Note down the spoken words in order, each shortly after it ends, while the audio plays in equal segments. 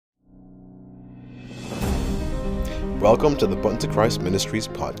Welcome to the Button to Christ Ministries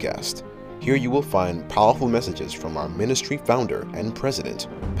podcast. Here you will find powerful messages from our ministry founder and president,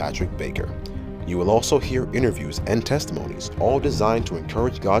 Patrick Baker. You will also hear interviews and testimonies, all designed to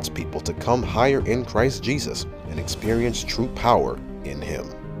encourage God's people to come higher in Christ Jesus and experience true power in Him.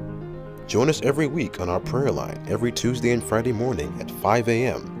 Join us every week on our prayer line every Tuesday and Friday morning at 5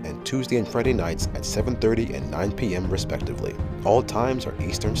 a.m. and Tuesday and Friday nights at 7:30 and 9 p.m. respectively. All times are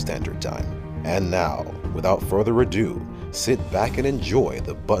Eastern Standard Time. And now, without further ado, sit back and enjoy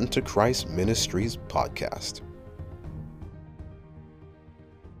the Button to Christ Ministries podcast.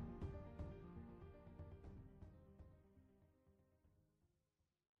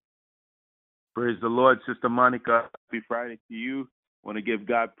 Praise the Lord, Sister Monica. Happy Friday to you. I want to give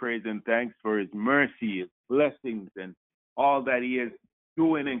God praise and thanks for His mercy, His blessings, and all that He is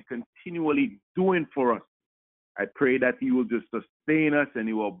doing and continually doing for us. I pray that He will just sustain us and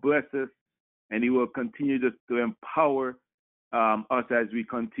He will bless us and He will continue just to empower us as we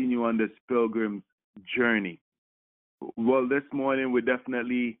continue on this pilgrim's journey. Well, this morning we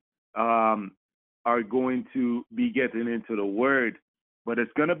definitely are going to be getting into the Word, but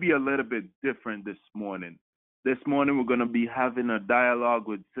it's going to be a little bit different this morning. This morning we're going to be having a dialogue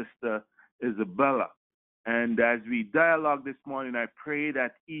with Sister Isabella. And as we dialogue this morning, I pray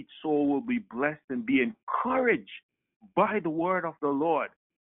that each soul will be blessed and be encouraged by the word of the Lord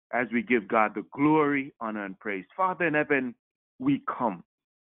as we give God the glory, honor, and praise. Father in heaven, we come.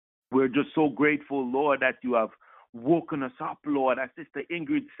 We're just so grateful, Lord, that you have woken us up, Lord. As Sister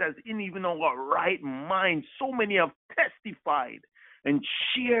Ingrid says, in even our right mind, so many have testified and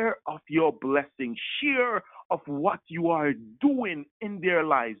share of your blessing, share of what you are doing in their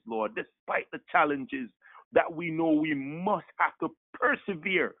lives, Lord, despite the challenges that we know we must have to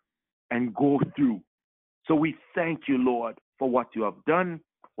persevere and go through. So we thank you, Lord, for what you have done,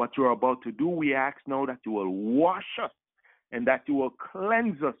 what you're about to do. We ask now that you will wash us and that you will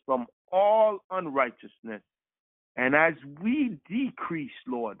cleanse us from all unrighteousness. And as we decrease,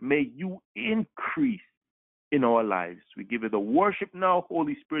 Lord, may you increase in our lives. We give you the worship now.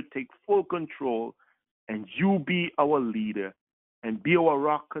 Holy Spirit, take full control, and you be our leader and be our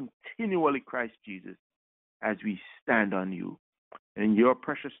rock continually, Christ Jesus, as we stand on you. In your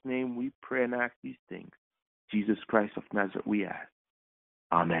precious name we pray and ask these things. Jesus Christ of Nazareth we ask.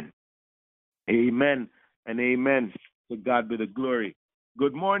 Amen. Amen and amen. To God be the glory.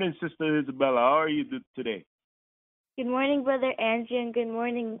 Good morning, Sister Isabella. How are you today? Good morning, Brother Andrew, and good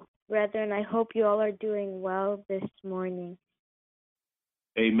morning, brethren. I hope you all are doing well this morning.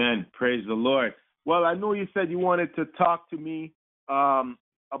 Amen. Praise the Lord. Well, I know you said you wanted to talk to me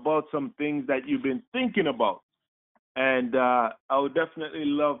about some things that you've been thinking about. And I would definitely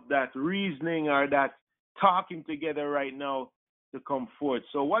love that reasoning or that talking together right now to come forth.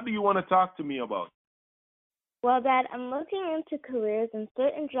 So what do you want to talk to me about? Well, Dad, I'm looking into careers, and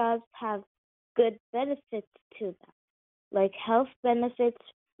certain jobs have good benefits to them, like health benefits,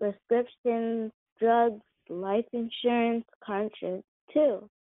 prescriptions, drugs, life insurance, car insurance, too.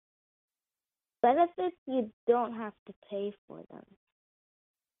 Benefits, you don't have to pay for them.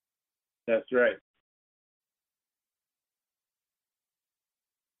 That's right.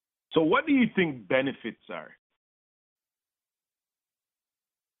 So what do you think benefits are?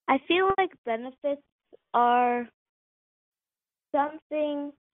 I feel like benefits are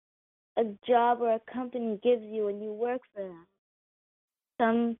something a job or a company gives you when you work for them.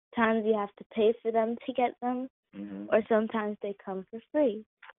 Sometimes you have to pay for them to get them, or sometimes they come for free.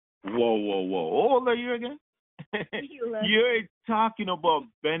 Whoa. How old are you again? You're talking about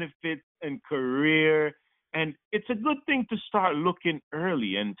benefits and career, and it's a good thing to start looking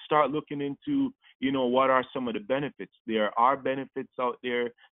early and start looking into, what are some of the benefits. There are benefits out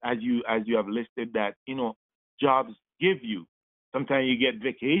there, as you have listed, that, jobs give you. Sometimes you get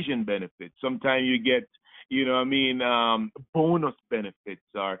vacation benefits. Sometimes you get, bonus benefits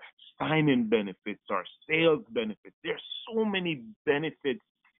or sign-in benefits or sales benefits. There's so many benefits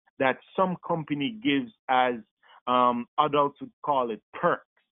that some company gives as adults would call it perks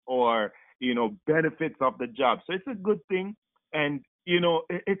or, benefits of the job. So it's a good thing. And,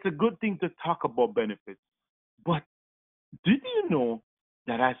 it's a good thing to talk about benefits. But did you know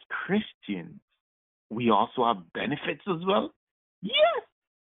that as Christians, we also have benefits as well? Yes.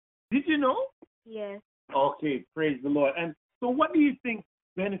 Did you know? Yes. Okay, praise the Lord. And so what do you think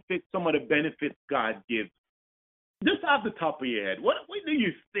some of the benefits God gives? Just off the top of your head, what do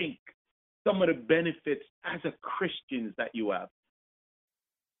you think some of the benefits as a Christian that you have?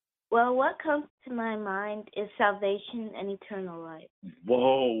 Well, what comes to my mind is salvation and eternal life.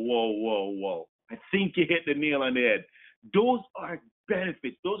 Whoa. I think you hit the nail on the head. Those are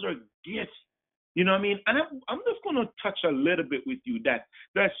benefits. Those are gifts You know what I mean? And I'm just going to touch a little bit with you that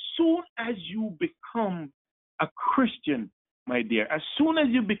as soon as you become a Christian, my dear, as soon as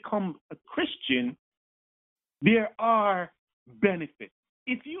you become a Christian, there are benefits.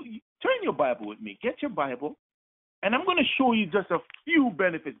 If you turn your Bible with me, get your Bible, and I'm going to show you just a few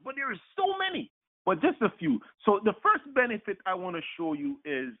benefits, but there are so many, but just a few. So the first benefit I want to show you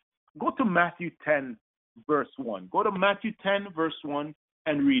is go to Matthew 10, verse 1. Go to Matthew 10, verse 1,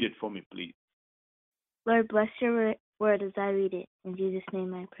 and read it for me, please. Lord, bless your word as I read it. In Jesus'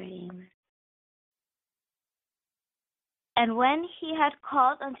 name I pray, amen. And when he had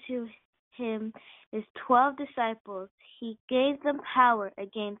called unto him his 12 disciples, he gave them power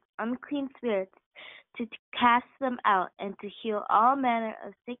against unclean spirits to cast them out and to heal all manner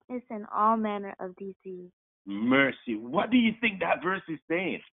of sickness and all manner of disease. Mercy. What do you think that verse is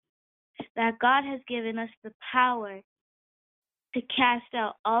saying? That God has given us the power to cast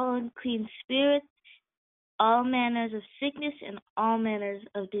out all unclean spirits, all manners of sickness, and all manners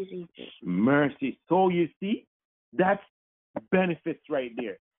of diseases. Mercy. So you see, that's benefits right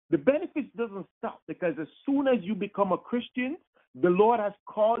there. The benefits doesn't stop because as soon as you become a Christian, the Lord has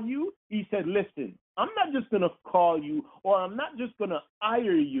called you. He said, listen, I'm not just going to call you, or I'm not just going to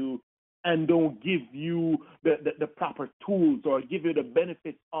hire you and don't give you the proper tools or give you the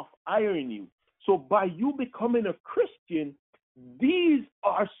benefits of hiring you. So by you becoming a Christian, these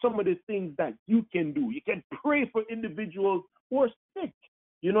are some of the things that you can do. You can pray for individuals who are sick.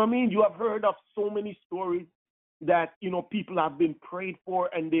 You know what I mean? You have heard of so many stories that, people have been prayed for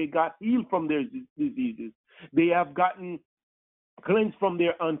and they got healed from their diseases. They have gotten cleansed from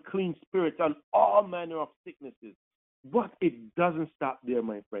their unclean spirits and all manner of sicknesses. But it doesn't stop there,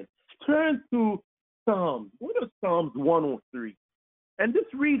 my friend. Turn to Psalms. What is Psalms 103? And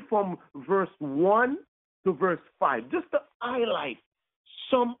just read from verse 1 to verse 5, just to highlight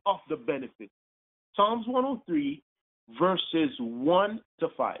some of the benefits. Psalms 103, verses 1 to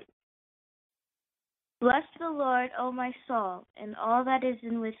 5. Bless the Lord, O my soul, and all that is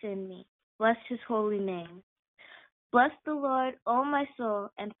within me. Bless his holy name. Bless the Lord, O my soul,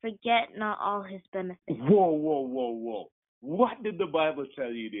 and forget not all his benefits. Whoa. What did the Bible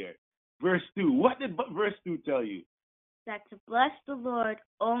tell you there? Verse 2. What did verse 2 tell you? That to bless the Lord,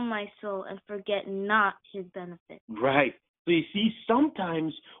 O my soul, and forget not his benefits. Right. So you see,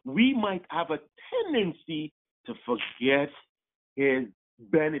 sometimes we might have a tendency to forget his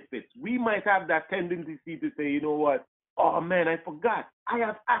benefits. We might have that tendency to say, you know what? Oh man, I forgot. I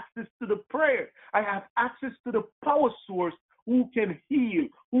have access to the prayer. I have access to the power source who can heal,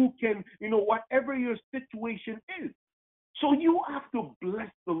 who can, whatever your situation is. So you have to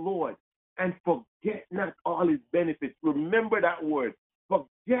bless the Lord and forget not all his benefits. Remember that word.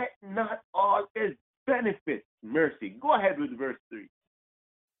 Forget not all his benefits. Mercy. Go ahead with verse 3.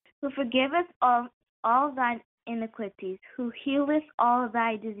 Who forgiveth all thine iniquities, who healeth all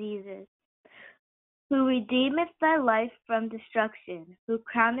thy diseases, who redeemeth thy life from destruction, who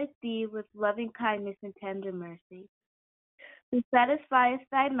crowneth thee with loving kindness and tender mercy, who satisfieth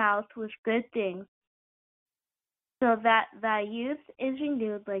thy mouth with good things, so that thy youth is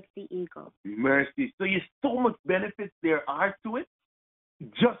renewed like the eagle. Mercy. So there's so much benefits there are to it.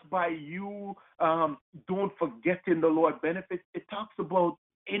 Just by you don't forgetting the Lord benefits, it talks about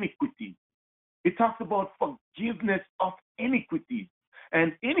iniquity. It talks about forgiveness of iniquity.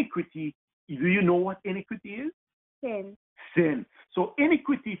 And iniquity, do you know what iniquity is? Sin. So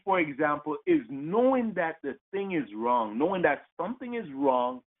iniquity, for example, is knowing that the thing is wrong, knowing that something is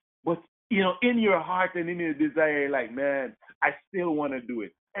wrong, but in your heart and in your desire, you're like, man, I still want to do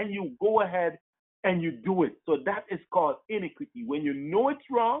it. And you go ahead and you do it. So that is called iniquity. When you know it's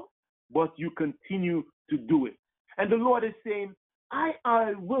wrong, but you continue to do it. And the Lord is saying,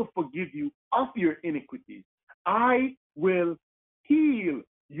 I will forgive you of your iniquities. I will heal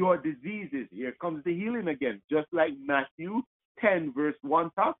your diseases. Here comes the healing again, just like Matthew 10, verse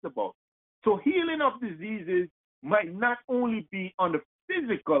 1 talks about. So healing of diseases might not only be on the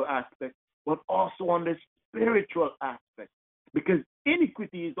physical aspect, but also on the spiritual aspect. Because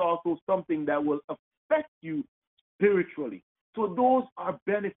iniquity is also something that will affect you spiritually. So those are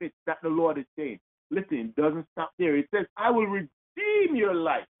benefits that the Lord is saying. Listen, it doesn't stop there. It says, I will redeem your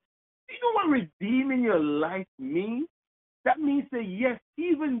life. You know what redeeming your life means? That means that, yes,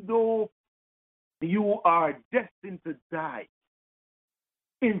 even though you are destined to die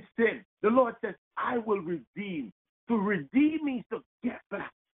in sin, the Lord says, I will redeem. To redeem means to get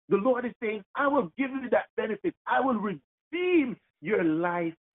back. The Lord is saying, I will give you that benefit. I will redeem your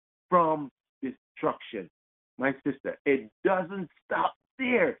life from destruction. My sister, it doesn't stop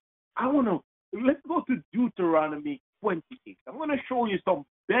there. Let's go to Deuteronomy 28. I'm going to show you some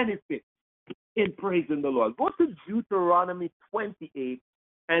benefits in praising the Lord. Go to Deuteronomy 28,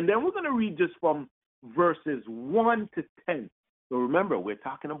 and then we're going to read just from verses 1 to 10. So remember, we're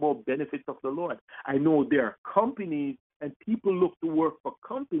talking about benefits of the Lord. I know there are companies and people look to work for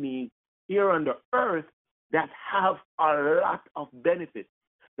companies here on the earth that have a lot of benefits.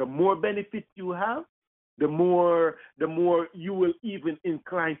 The more benefits you have, the more you will even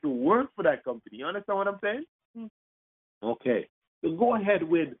incline to work for that company. You understand what I'm saying? Mm-hmm. Okay. So go ahead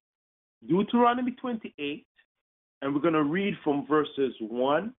with Deuteronomy 28, and we're going to read from verses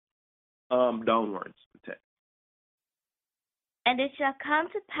 1 downwards to 10. And it shall come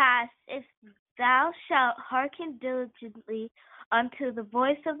to pass, if thou shalt hearken diligently unto the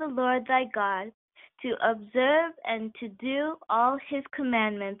voice of the Lord thy God, to observe and to do all his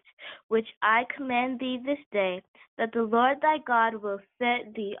commandments, which I command thee this day, that the Lord thy God will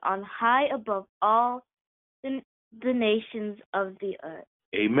set thee on high above all the nations of the earth.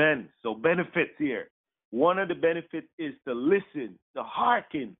 Amen. So benefits here. One of the benefits is to listen, to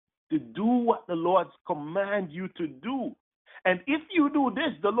hearken, to do what the Lord commands you to do. And if you do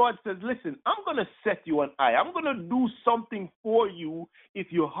this, the Lord says, listen, I'm going to set you on high. I'm going to do something for you. If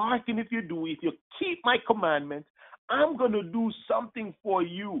you hearken, if you keep my commandments, I'm going to do something for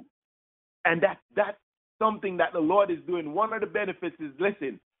you. And that's something that the Lord is doing. One of the benefits is,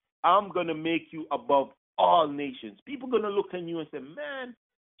 listen, I'm going to make you above all nations. People are going to look at you and say, man,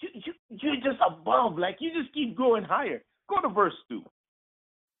 you're just above. Like, you just keep going higher. Go to verse 2.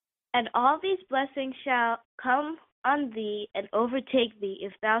 And all these blessings shall come on thee and overtake thee,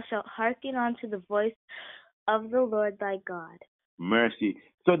 if thou shalt hearken unto the voice of the Lord thy God. Mercy.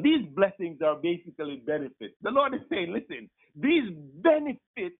 So these blessings are basically benefits. The Lord is saying, listen, these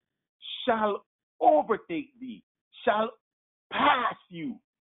benefits shall overtake thee, shall pass you.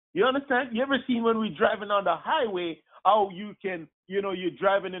 You understand? You ever seen when we're driving on the highway, how you can, you're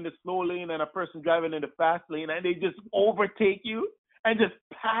driving in the slow lane and a person driving in the fast lane and they just overtake you and just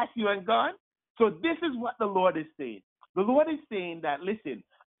pass you and gone? So this is what the Lord is saying. The Lord is saying that, listen,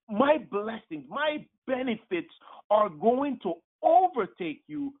 my blessings, my benefits are going to overtake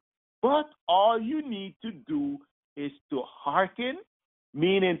you, but all you need to do is to hearken,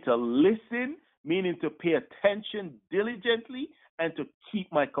 meaning to listen, meaning to pay attention diligently, and to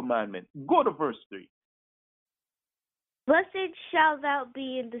keep my commandment. Go to verse 3. Blessed shalt thou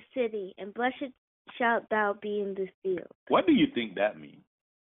be in the city, and blessed shalt thou be in the field. What do you think that means?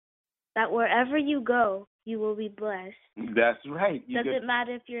 That wherever you go, you will be blessed. That's right. Doesn't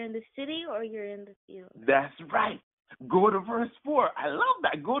matter if you're in the city or you're in the field. That's right. Go to verse 4. I love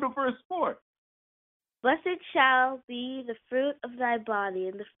that. Go to verse 4. Blessed shall be the fruit of thy body,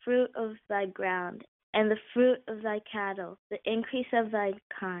 and the fruit of thy ground, and the fruit of thy cattle, the increase of thy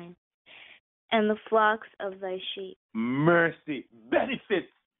kind, and the flocks of thy sheep. Mercy. Benefits.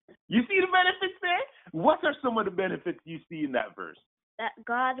 You see the benefits there? What are some of the benefits you see in that verse? That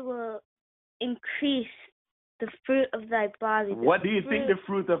God will increase the fruit of thy body. What do you think the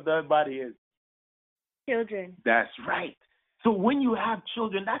fruit of thy body is? Children. That's right. So when you have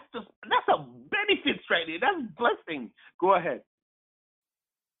children, that's a benefit right there. That's blessing. Go ahead.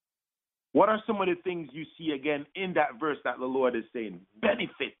 What are some of the things you see again in that verse that the Lord is saying?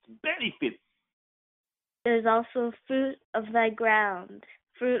 Benefits. There's also fruit of thy ground,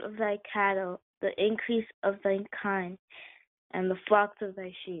 fruit of thy cattle, the increase of thy kind, and the flocks of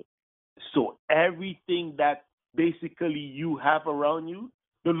thy sheep. So everything that basically you have around you,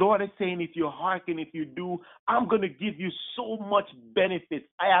 the Lord is saying, if you hearken, if you do, I'm going to give you so much benefits.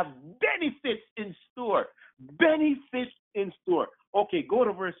 I have benefits in store. Benefits in store. Okay, go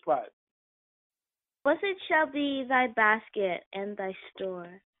to verse 5. Blessed shall be thy basket and thy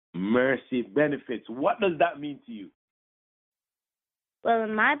store. Mercy, benefits. What does that mean to you? Well,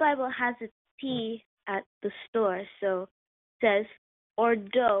 my Bible has a T at the store, so it says, or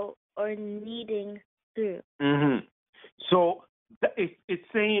dough, or kneading through. Mm-hmm. So it's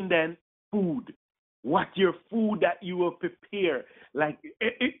saying then food. What your food that you will prepare. Like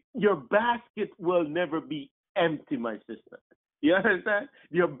your basket will never be empty, my sister. You understand?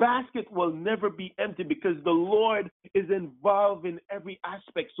 Your basket will never be empty because the Lord is involved in every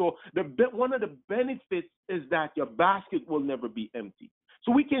aspect. So one of the benefits is that your basket will never be empty.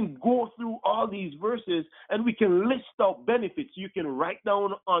 So we can go through all these verses and we can list out benefits. You can write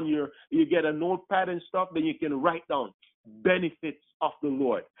down you get a notepad and stuff, then you can write down benefits of the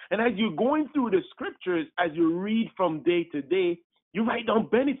Lord. And as you're going through the scriptures, as you read from day to day, you write down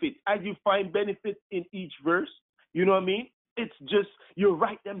benefits. As you find benefits in each verse, you know what I mean? It's just, you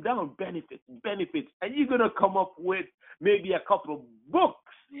write them down, benefits, and you're going to come up with maybe a couple of books,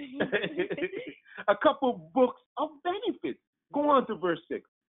 a couple of books of benefits. Go on to verse 6.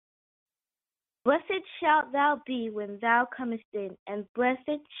 Blessed shalt thou be when thou comest in, and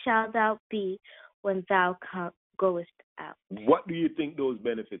blessed shalt thou be when thou goest out. What do you think those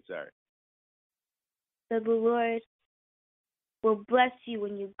benefits are? So the Lord will bless you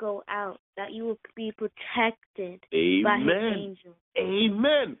when you go out, that you will be protected by His angels.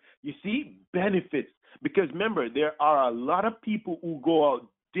 Amen. You see, benefits. Because remember, there are a lot of people who go out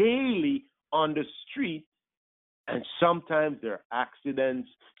daily on the street, and sometimes there are accidents.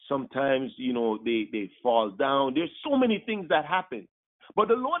 Sometimes, they fall down. There's so many things that happen. But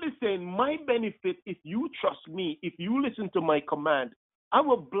the Lord is saying, my benefit, if you trust me, if you listen to my command, I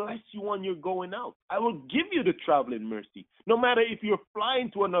will bless you when you're going out. I will give you the traveling mercy, no matter if you're flying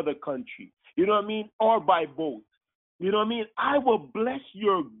to another country, you know what I mean, or by boat. You know what I mean? I will bless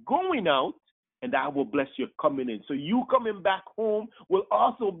your going out, and I will bless your coming in. So you coming back home will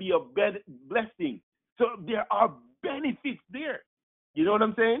also be a blessing. So there are benefits there. You know what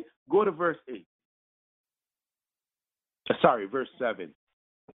I'm saying? Go to verse 8. Verse 7.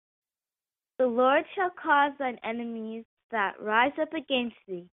 The Lord shall cause thine enemies that rise up against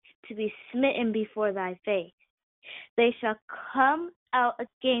thee to be smitten before thy face. They shall come out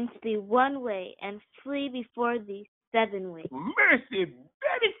against thee one way and flee before thee 7 ways. Mercy,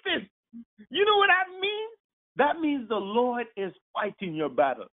 benefits. You know what that means? That means the Lord is fighting your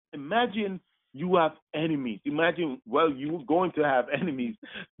battle. Imagine you have enemies. Imagine, you're going to have enemies.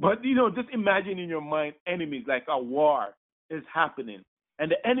 But, just imagine in your mind enemies, like a war is happening.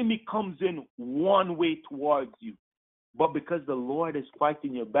 And the enemy comes in one way towards you. But because the Lord is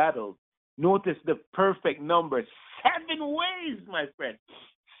fighting your battle, notice the perfect number. 7 ways, my friend.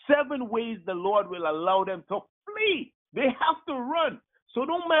 7 ways the Lord will allow them to flee. They have to run. So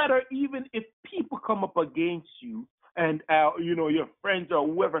no matter even if people come up against you and, your friends or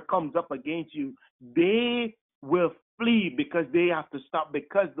whoever comes up against you, they will flee because they have to stop,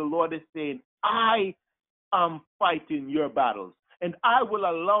 because the Lord is saying, I am fighting your battles. And I will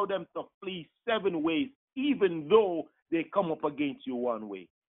allow them to flee 7 ways, even though they come up against you one way.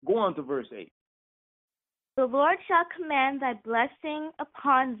 Go on to verse 8. The Lord shall command thy blessing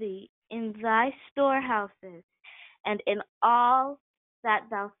upon thee in thy storehouses, and in all that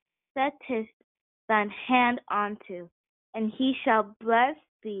thou settest thine hand unto. And he shall bless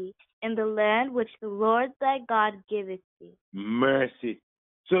thee in the land which the Lord thy God giveth thee. Mercy.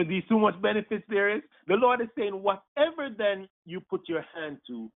 So these so much benefits there is. The Lord is saying, whatever then you put your hand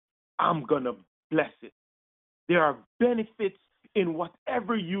to, I'm going to bless it. There are benefits in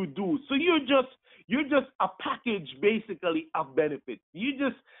whatever you do. So you're just a package basically of benefits.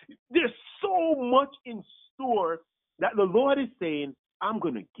 There's so much in store that the Lord is saying, I'm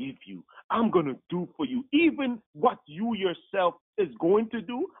going to give you. I'm going to do for you. Even what you yourself is going to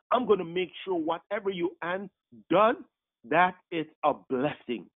do, I'm going to make sure whatever you hand does, that is a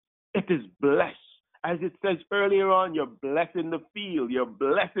blessing. It is blessed. As it says earlier on, you're blessing the field. You're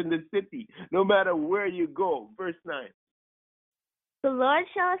blessing the city, no matter where you go. Verse 9. The Lord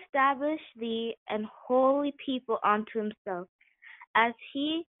shall establish thee an holy people unto himself, as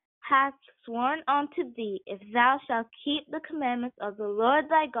he hath sworn unto thee, if thou shalt keep the commandments of the Lord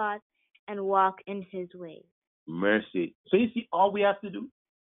thy God and walk in his ways. Mercy. So you see, all we have to do,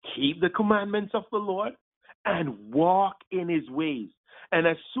 keep the commandments of the Lord and walk in his ways. And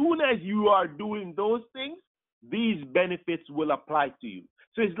as soon as you are doing those things, these benefits will apply to you.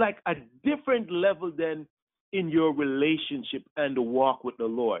 So it's like a different level than in your relationship and the walk with the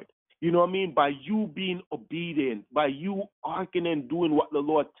Lord. You know what I mean? By you being obedient, by you hearkening and doing what the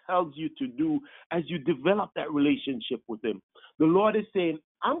Lord tells you to do as you develop that relationship with him. The Lord is saying,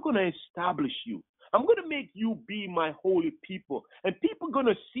 I'm going to establish you. I'm going to make you be my holy people. And people are going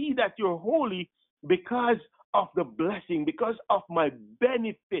to see that you're holy because of the blessing, because of my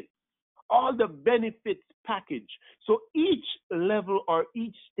benefits, all the benefits package. So each level or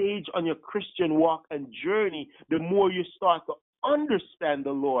each stage on your Christian walk and journey, the more you start to understand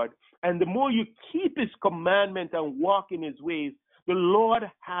the Lord, and the more you keep his commandment and walk in his ways, the Lord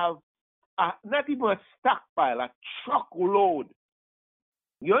have not even a stockpile, a truckload.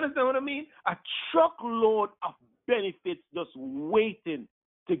 You understand what I mean? A truckload of benefits just waiting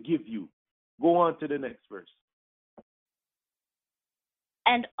to give you. Go on to the next verse.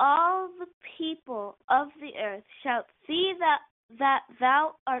 And all the people of the earth shall see that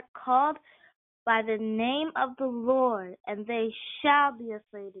thou art called by the name of the Lord, and they shall be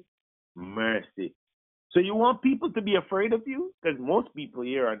afraid of you. Mercy. So you want people to be afraid of you? Because most people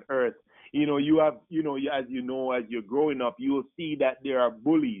here on earth, you have, as you're growing up, you will see that there are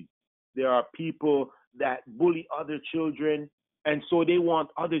bullies. There are people that bully other children, and so they want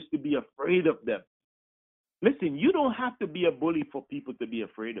others to be afraid of them. Listen, you don't have to be a bully for people to be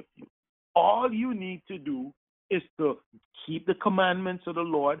afraid of you. All you need to do is to keep the commandments of the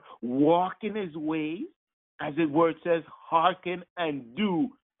Lord, walk in his ways, as his word says, hearken and do.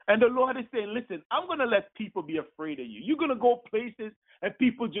 And the Lord is saying, listen, I'm going to let people be afraid of you. You're going to go places and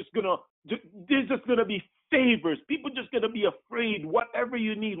people there's just going to be favors. People just going to be afraid, whatever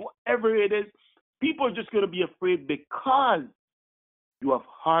you need, whatever it is. People are just going to be afraid because you have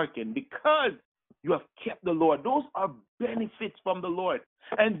hearkened, because you have kept the Lord. Those are benefits from the Lord.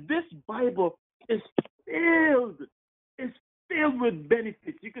 And this Bible is filled with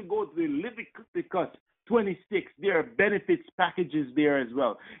benefits. You can go to the Leviticus 26. There are benefits packages there as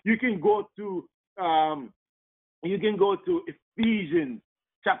well. You can go to Ephesians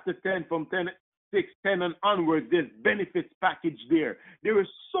chapter 10 from 10 and onwards. There's benefits package there. There are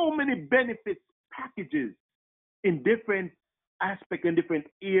so many benefits packages in different aspects and different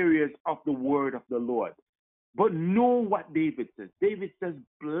areas of the word of the Lord. But know what David says. David says,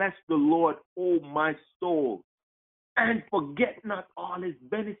 bless the Lord, O my soul, and forget not all his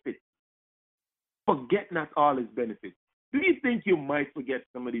benefits. Forget not all his benefits. Do you think you might forget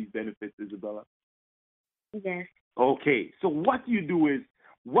some of these benefits, Isabella? Yes. Okay, so what you do is,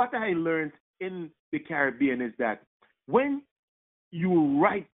 what I learned in the Caribbean is that when you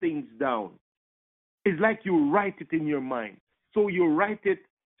write things down, it's like you write it in your mind. So you write it,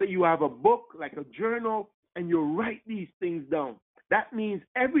 so you have a book, like a journal, and you write these things down. That means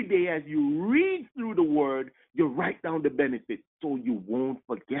every day as you read through the word, you write down the benefits so you won't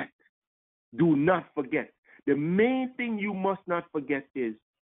forget. Do not forget. The main thing you must not forget is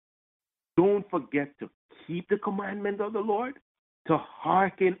don't forget to keep the commandment of the Lord, to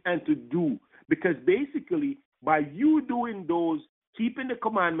hearken and to do. Because basically, by you doing those, keeping the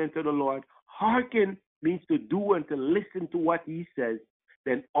commandment of the Lord, hearken means to do and to listen to what he says,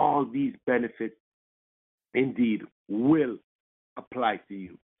 then all these benefits indeed will apply to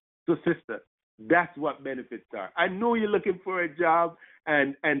you. So, sister, that's what benefits are. I know you're looking for a job,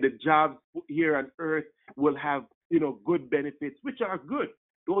 and the jobs here on earth will have, good benefits, which are good.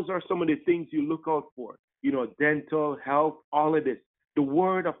 Those are some of the things you look out for, dental, health, all of this. The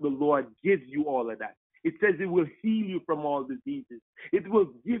word of the Lord gives you all of that. It says it will heal you from all diseases. It will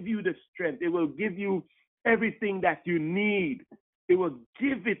give you the strength. It will give you everything that you need. It will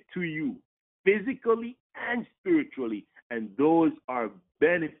give it to you physically and spiritually. And those are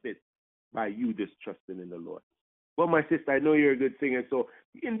benefits by you just trusting in the Lord. Well, my sister, I know you're a good singer, so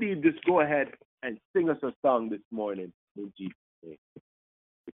indeed just go ahead and sing us a song this morning in Jesus' name.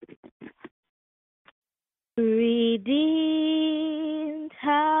 Redeemed,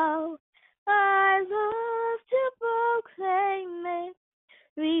 how I love to proclaim it.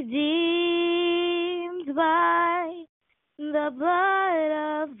 Redeemed by the blood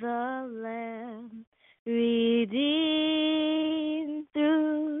of the Lamb. Redeemed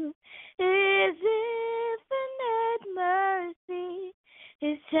through his infinite mercy,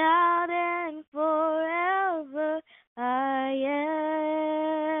 his child, and forever I am.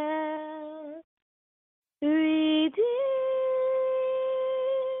 Redeemed,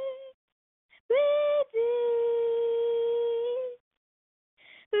 redeemed,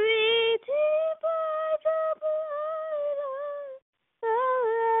 redeemed by the blood of the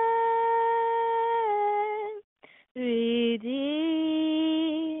Lamb.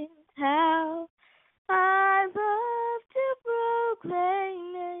 Redeemed, how I love to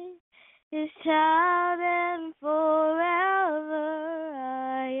proclaim it, his child, and forever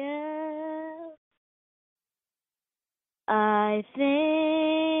I am. I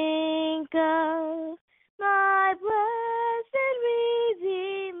think of my blessed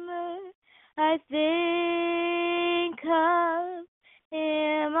Redeemer. I think of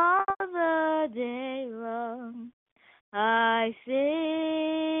him all the day long. I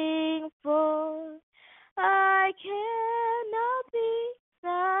sing, for I cannot be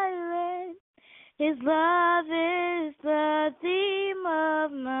silent. His love is the theme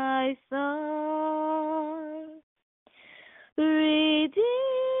of my song. Redeemed,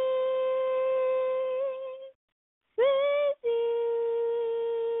 redeemed,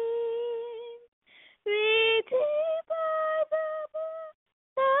 redeemed by the blood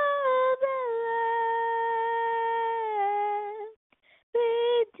of the Lamb.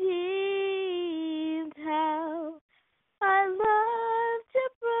 Redeemed, how I love to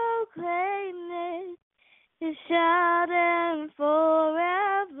proclaim it, his shout, and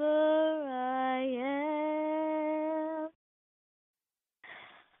forever I am.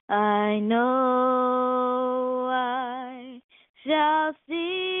 I know I shall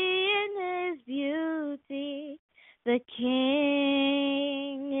see in his beauty the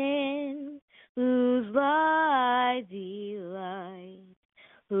King in whose law I delight,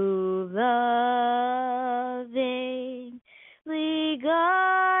 who lovingly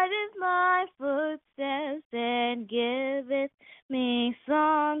guardeth my footsteps and giveth me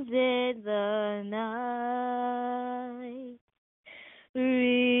songs in the night.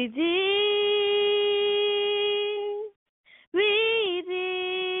 Redeemed, redeemed,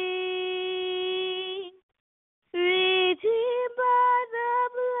 redeemed by the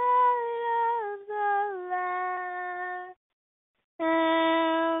blood of the Lamb,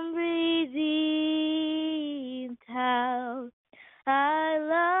 and redeemed. How I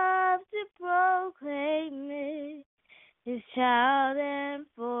love to proclaim it, His child, and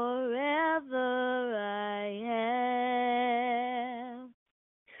forever I am.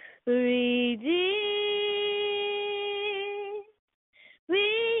 Redeemed,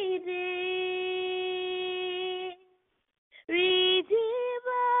 redeemed, redeemed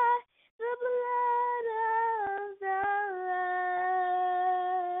by the blood of the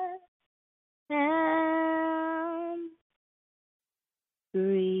Lamb,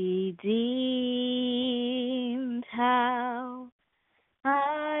 redeemed. How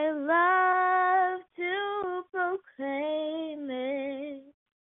I love to proclaim it,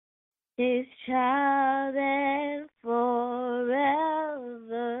 His child, and forever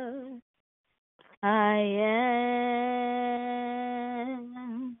I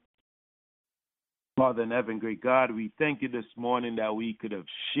am. Father in heaven, great God, we thank you this morning that we could have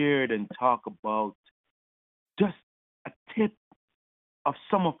shared and talked about just a tip of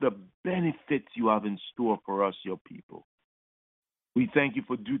some of the benefits you have in store for us, your people. We thank you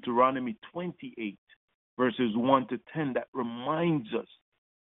for Deuteronomy 28, verses 1 to 10, that reminds us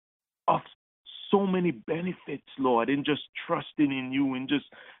of so many benefits, Lord, in just trusting in you and just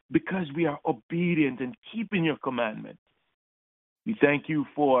because we are obedient and keeping your commandments. We thank you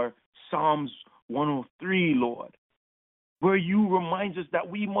for Psalms 103, Lord, where you remind us that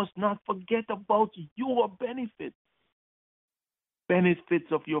we must not forget about your benefits.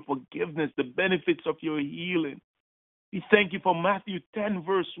 Benefits of your forgiveness, the benefits of your healing. We thank you for Matthew 10,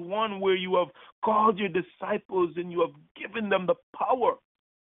 verse 1, where you have called your disciples and you have given them the power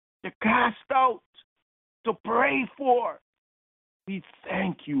to cast out, to pray for. We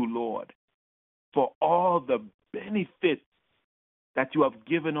thank you, Lord, for all the benefits that you have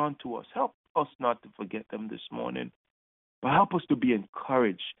given unto us. Help us not to forget them this morning, but help us to be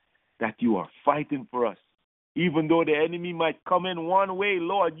encouraged that you are fighting for us. Even though the enemy might come in one way,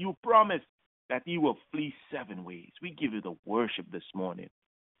 Lord, you promise that he will flee 7 ways. We give you the worship this morning.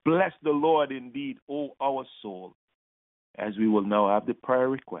 Bless the Lord indeed, O our soul, as we will now have the prayer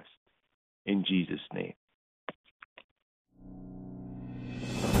request in Jesus' name.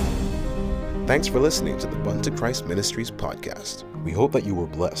 Thanks for listening to the Bun to Christ Ministries podcast. We hope that you were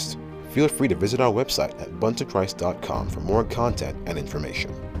blessed. Feel free to visit our website at buntochrist.com for more content and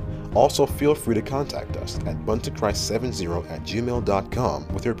information. Also, feel free to contact us at buntochrist70@gmail.com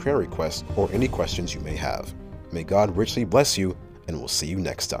with your prayer requests or any questions you may have. May God richly bless you, and we'll see you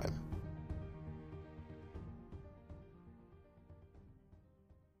next time.